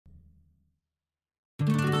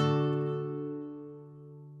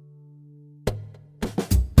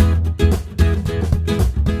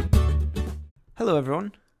Hello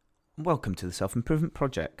everyone, and welcome to the Self-Improvement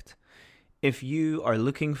Project. If you are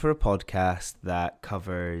looking for a podcast that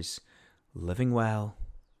covers living well,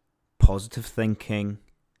 positive thinking,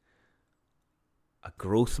 a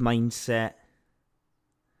growth mindset,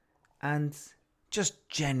 and just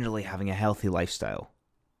generally having a healthy lifestyle,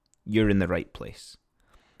 you're in the right place.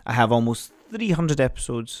 I have almost 300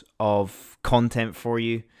 episodes of content for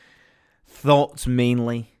you, thoughts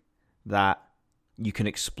mainly, that you can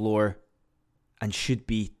explore and should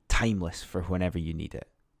be timeless for whenever you need it.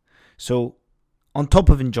 So, on top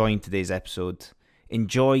of enjoying today's episode,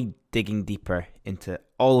 enjoy digging deeper into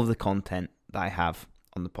all of the content that I have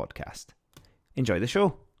on the podcast. Enjoy the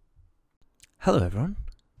show. Hello everyone,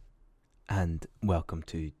 and welcome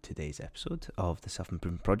to today's episode of the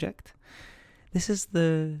Self-Improvement Project. This is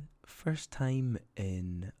the first time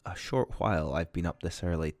in a short while I've been up this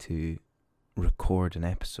early to record an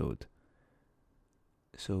episode.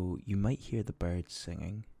 So you might hear the birds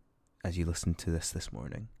singing as you listen to this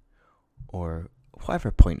morning, or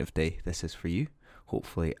whatever point of day this is for you,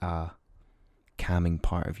 hopefully a calming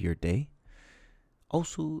part of your day.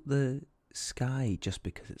 Also the sky, just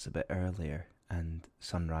because it's a bit earlier and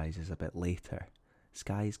sunrise is a bit later,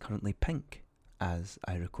 sky is currently pink as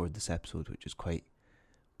I record this episode, which is quite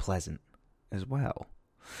pleasant as well.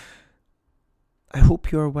 I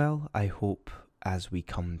hope you're well. I hope as we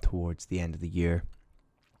come towards the end of the year,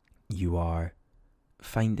 you are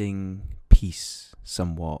finding peace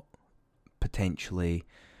somewhat, potentially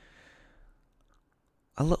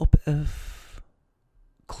a little bit of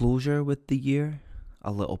closure with the year,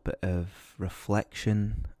 a little bit of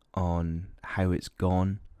reflection on how it's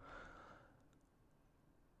gone,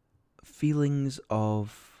 feelings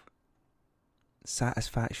of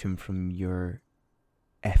satisfaction from your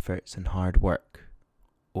efforts and hard work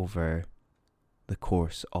over the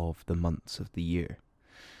course of the months of the year.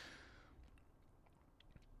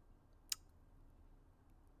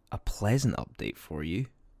 A pleasant update for you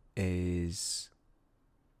is,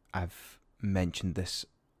 I've mentioned this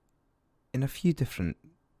in a few different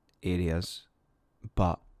areas,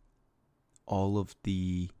 but all of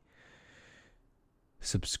the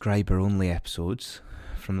subscriber-only episodes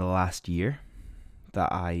from the last year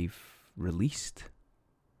that I've released,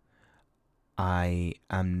 I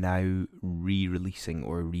am now re-releasing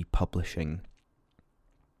or republishing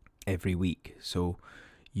every week. So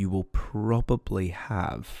you will probably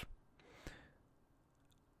have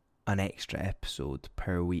an extra episode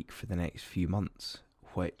per week for the next few months,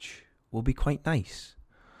 which will be quite nice.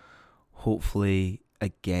 Hopefully,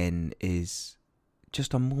 again, is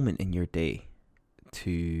just a moment in your day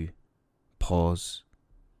to pause,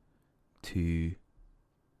 to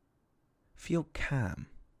feel calm,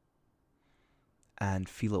 and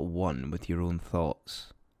feel at one with your own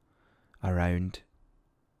thoughts around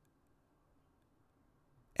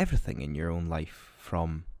everything in your own life,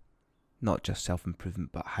 from not just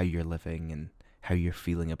self-improvement, but how you're living and how you're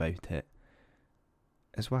feeling about it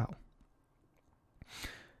as well.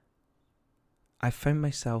 I found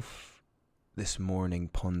myself this morning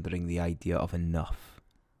pondering the idea of enough.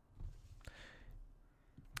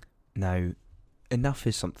 Now, enough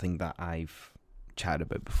is something that I've chatted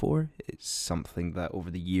about before. It's something that over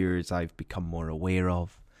the years I've become more aware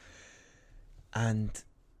of. And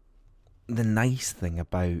the nice thing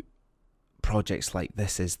about projects like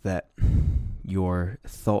this is that your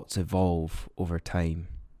thoughts evolve over time.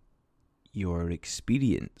 Your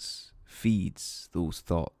experience feeds those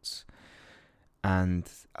thoughts and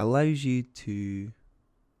allows you to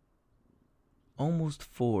almost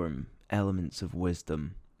form elements of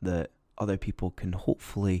wisdom that other people can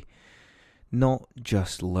hopefully not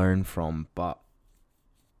just learn from, but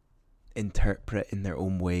interpret in their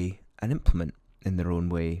own way and implement in their own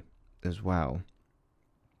way as well.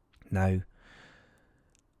 Now,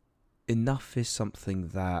 enough is something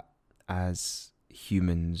that as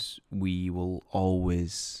humans we will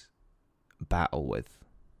always battle with.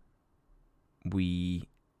 We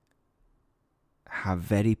have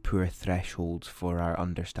very poor thresholds for our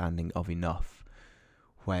understanding of enough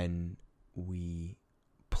when we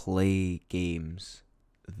play games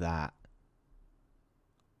that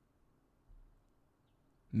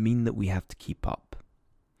mean that we have to keep up.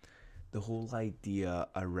 The whole idea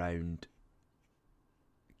around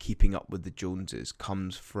keeping up with the Joneses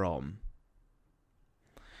comes from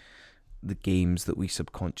the games that we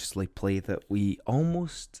subconsciously play, that we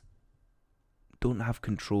almost don't have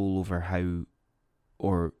control over how,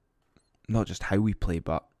 or not just how we play,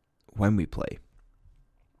 but when we play.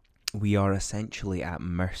 We are essentially at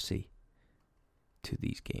mercy to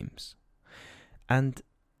these games. And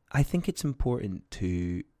I think it's important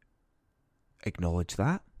to acknowledge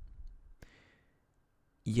that,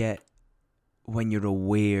 Yet, when you're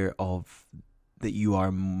aware of that you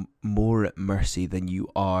are more at mercy than you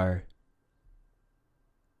are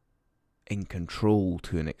in control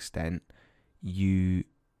to an extent, you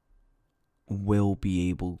will be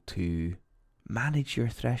able to manage your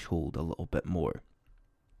threshold a little bit more.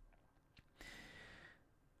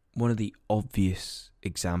 One of the obvious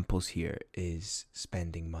examples here is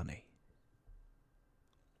spending money.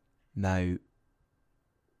 Now,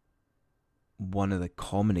 one of the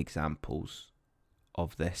common examples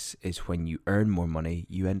of this is when you earn more money,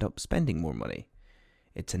 you end up spending more money.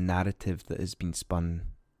 It's a narrative that has been spun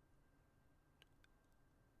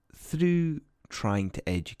through trying to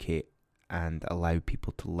educate and allow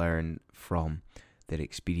people to learn from their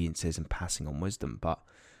experiences and passing on wisdom. But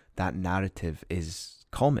that narrative is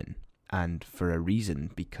common, and for a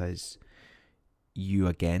reason, because you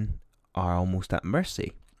again are almost at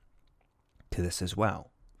mercy to this as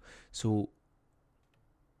well. So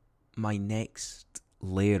my next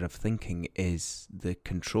layer of thinking is the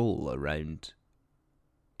control around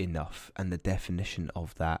enough and the definition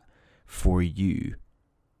of that for you,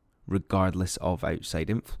 regardless of outside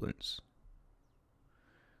influence.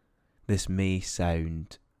 This may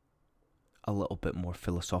sound a little bit more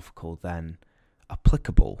philosophical than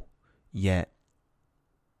applicable, yet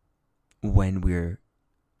when we're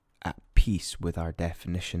at peace with our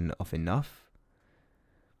definition of enough,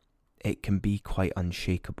 it can be quite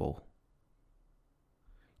unshakable.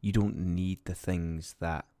 You don't need the things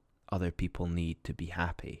that other people need to be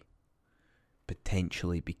happy,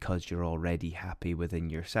 potentially because you're already happy within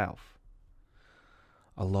yourself.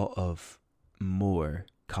 A lot of more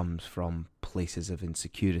comes from places of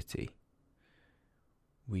insecurity.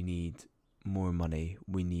 We need more money,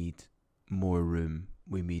 we need more room,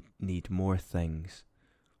 we need more things,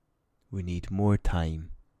 we need more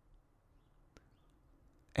time.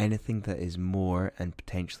 Anything that is more and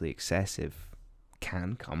potentially excessive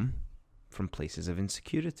can come from places of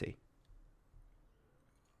insecurity.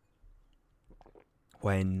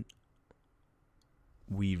 When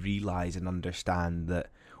we realize and understand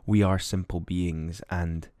that we are simple beings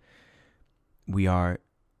and we are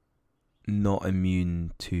not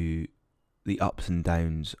immune to the ups and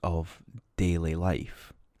downs of daily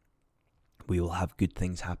life. We will have good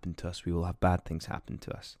things happen to us, we will have bad things happen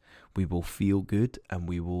to us. We will feel good and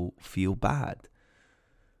we will feel bad.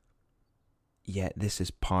 Yet this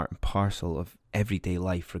is part and parcel of everyday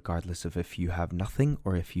life, regardless of if you have nothing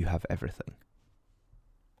or if you have everything.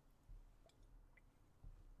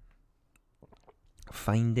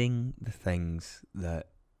 Finding the things that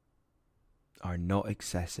are not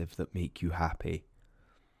excessive, that make you happy,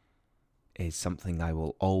 is something I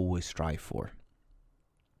will always strive for.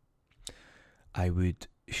 I would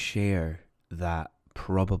share that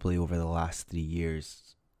probably over the last 3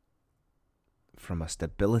 years, from a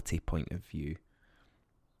stability point of view,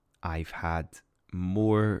 I've had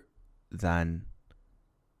more than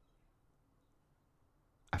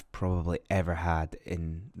I've probably ever had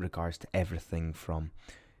in regards to everything from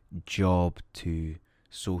job to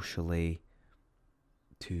socially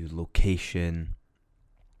to location.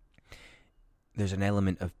 There's an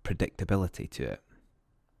element of predictability to it.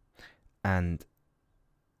 And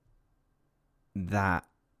that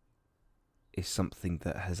is something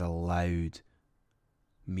that has allowed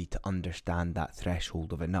me to understand that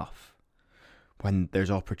threshold of enough. When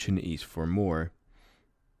there's opportunities for more,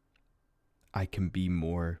 I can be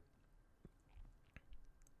more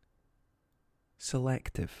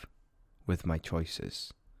selective with my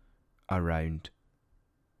choices around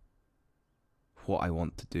what I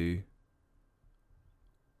want to do,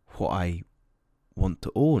 what I want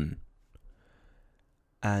to own.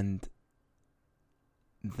 And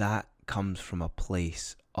that comes from a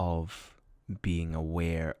place of being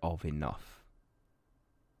aware of enough.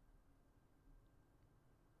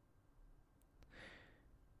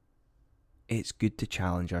 It's good to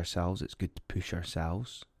challenge ourselves, it's good to push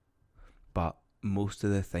ourselves, but most of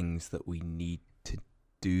the things that we need to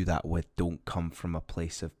do that with don't come from a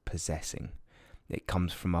place of possessing. It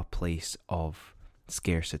comes from a place of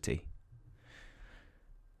scarcity.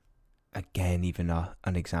 Again, even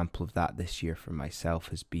an example of that this year for myself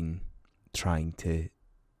has been trying to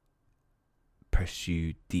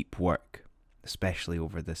pursue deep work, especially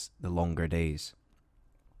over the longer days.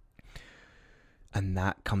 And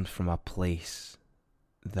that comes from a place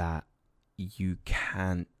that you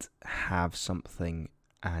can't have something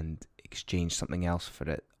and exchange something else for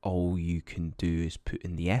it. All you can do is put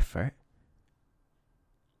in the effort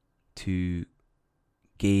to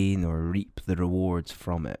gain or reap the rewards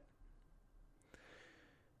from it.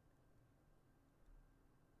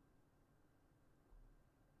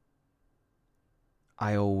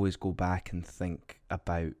 I always go back and think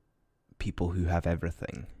about people who have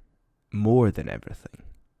everything, more than everything,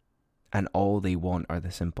 and all they want are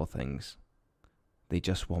the simple things. They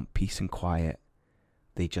just want peace and quiet.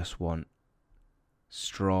 They just want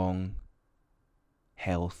strong,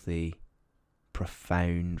 healthy,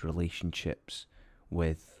 profound relationships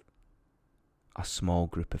with a small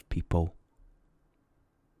group of people.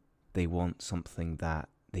 They want something that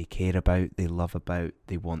they care about, they love about,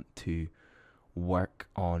 they want to work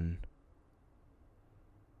on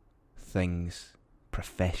things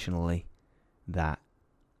professionally that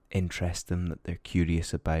interest them, that they're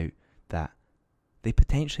curious about, that they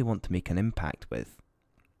potentially want to make an impact with.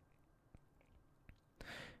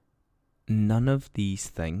 None of these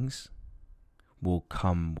things will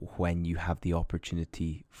come when you have the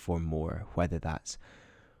opportunity for more, whether that's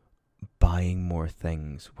buying more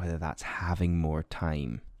things, whether that's having more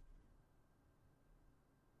time.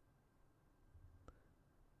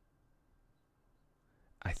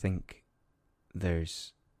 I think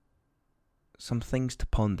there's some things to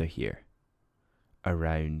ponder here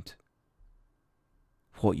around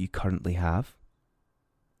what you currently have,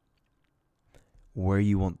 where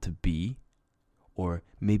you want to be, or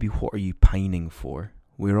maybe what are you pining for.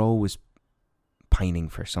 We're always pining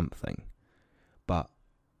for something, but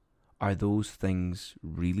are those things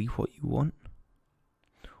really what you want?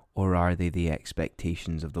 Or are they the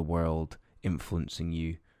expectations of the world influencing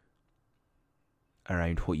you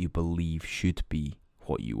around what you believe should be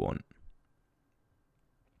what you want?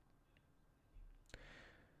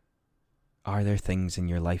 Are there things in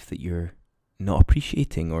your life that you're not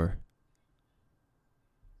appreciating or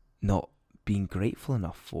not being grateful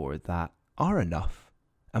enough for that are enough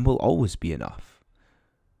and will always be enough?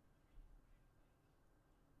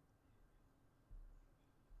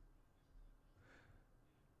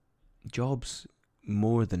 Jobs,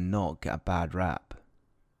 more than not, get a bad rap.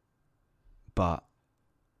 But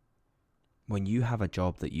when you have a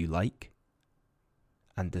job that you like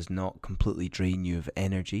and does not completely drain you of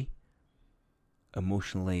energy,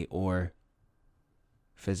 emotionally or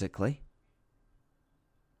physically,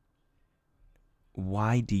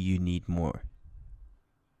 why do you need more?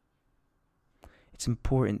 It's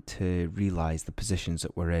important to realise the positions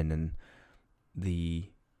that we're in and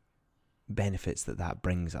the benefits that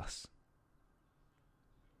brings us.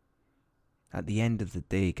 At the end of the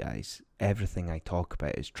day, guys, everything I talk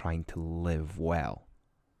about is trying to live well.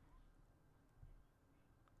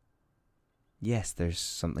 Yes, there's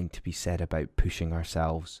something to be said about pushing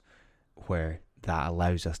ourselves where that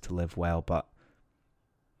allows us to live well, but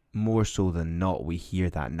more so than not, we hear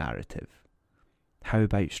that narrative. How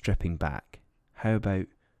about stripping back? How about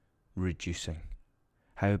reducing?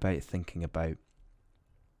 How about thinking about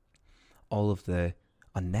all of the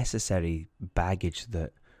unnecessary baggage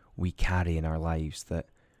that we carry in our lives that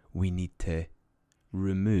we need to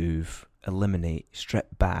remove, eliminate,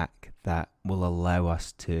 strip back, that will allow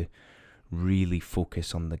us to really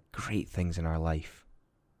focus on the great things in our life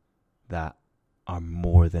that are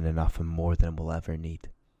more than enough and more than we'll ever need.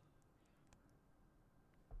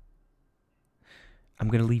 I'm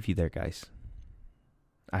going to leave you there, guys.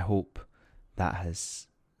 I hope that has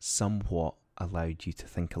somewhat allowed you to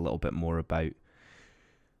think a little bit more about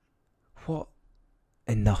what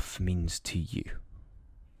enough means to you.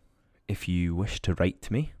 If you wish to write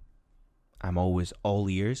to me, I'm always all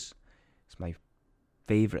ears. It's my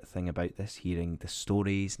favourite thing about this, hearing the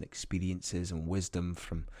stories and experiences and wisdom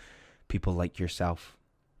from people like yourself.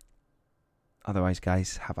 Otherwise,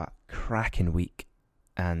 guys, have a cracking week,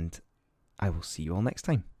 and I will see you all next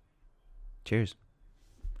time. Cheers.